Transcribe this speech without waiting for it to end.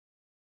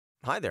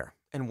Hi there,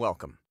 and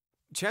welcome.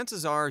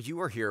 Chances are you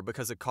are here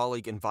because a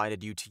colleague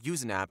invited you to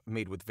use an app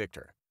made with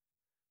Victor.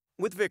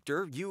 With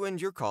Victor, you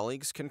and your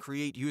colleagues can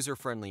create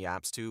user-friendly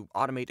apps to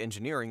automate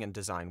engineering and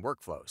design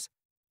workflows,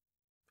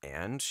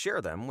 and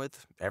share them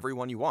with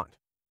everyone you want.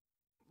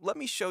 Let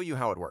me show you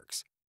how it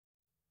works.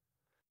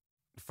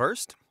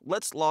 First,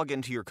 let's log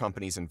into your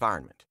company's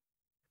environment.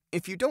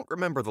 If you don't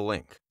remember the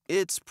link,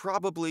 it's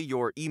probably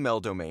your email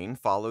domain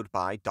followed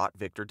by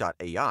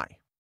 .victor.ai.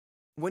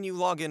 When you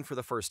log in for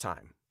the first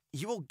time,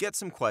 you will get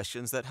some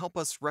questions that help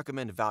us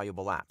recommend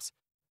valuable apps.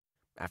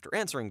 After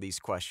answering these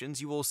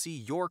questions, you will see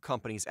your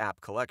company's app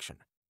collection.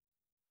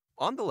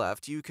 On the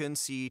left, you can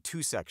see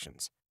two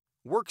sections: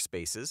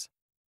 Workspaces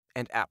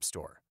and App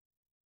Store.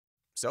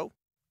 So,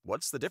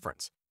 what's the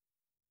difference?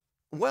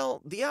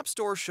 Well, the App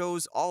Store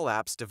shows all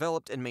apps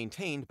developed and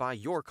maintained by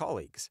your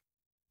colleagues.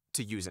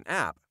 To use an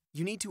app,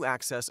 you need to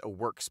access a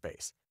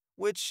workspace,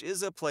 which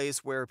is a place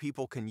where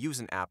people can use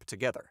an app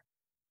together.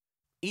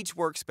 Each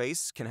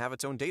workspace can have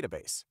its own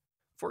database,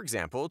 for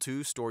example,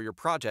 to store your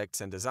projects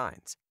and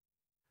designs.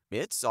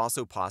 It's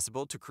also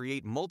possible to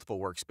create multiple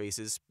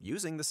workspaces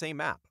using the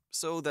same app,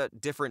 so that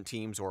different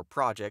teams or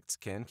projects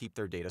can keep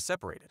their data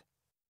separated.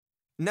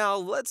 Now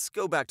let's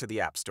go back to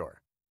the App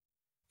Store.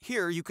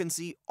 Here you can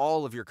see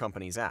all of your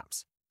company's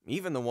apps,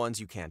 even the ones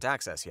you can't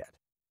access yet.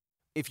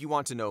 If you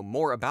want to know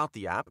more about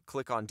the app,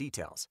 click on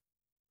Details.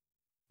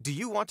 Do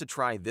you want to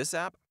try this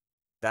app?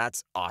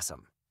 That's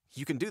awesome.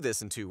 You can do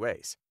this in two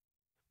ways.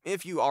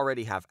 If you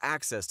already have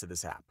access to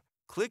this app,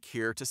 click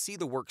here to see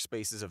the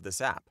workspaces of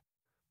this app.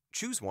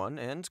 Choose one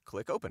and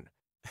click Open.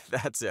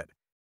 That's it.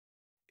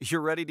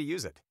 You're ready to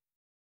use it.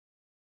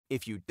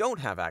 If you don't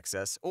have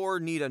access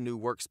or need a new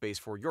workspace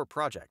for your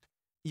project,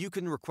 you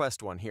can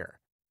request one here.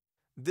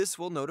 This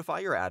will notify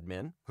your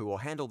admin, who will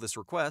handle this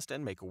request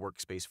and make a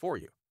workspace for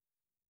you.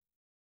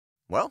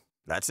 Well,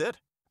 that's it.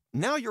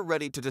 Now you're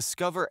ready to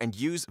discover and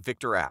use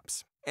Victor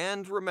apps.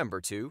 And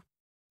remember to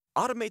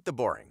automate the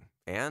boring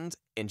and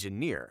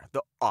engineer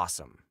the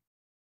awesome.